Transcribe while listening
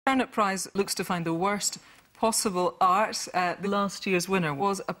Turnip Prize looks to find the worst possible art. The last year's winner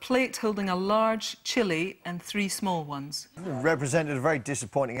was a plate holding a large chilli and 3 small ones. It represented a very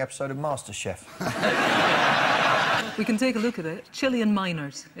disappointing episode of MasterChef. We can take a look at it. Chilean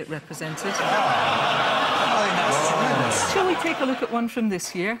miners it represented. Shall we take a look at one from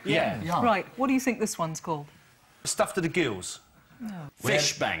this year? Yeah. Right, what do you think this one's called? Stuffed to the gills. No.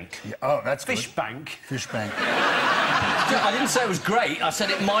 Fish bank. Yeah, oh, that's Fish good. bank. Fish bank. I didn't say it was great, I said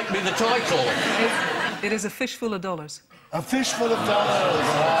it might be the title. It is a fish full of dollars. A fish full of dollars.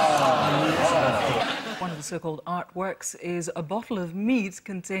 Wow. One of the so-called artworks is a bottle of mead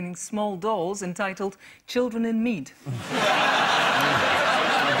containing small dolls entitled Children in Mead.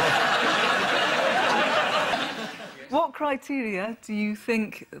 What criteria do you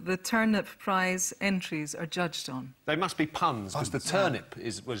think the Turnip Prize entries are judged on? They must be puns, because the turnip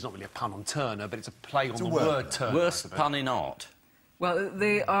is... Well, it's not really a pun on Turner, but it's a play on the word Turner. Worst pun in art. Well,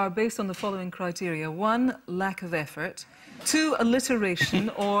 they are based on the following criteria. 1, lack of effort. 2, alliteration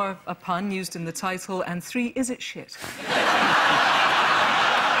or a pun used in the title. And 3, is it shit?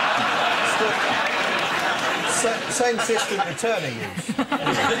 Same system the Turner used.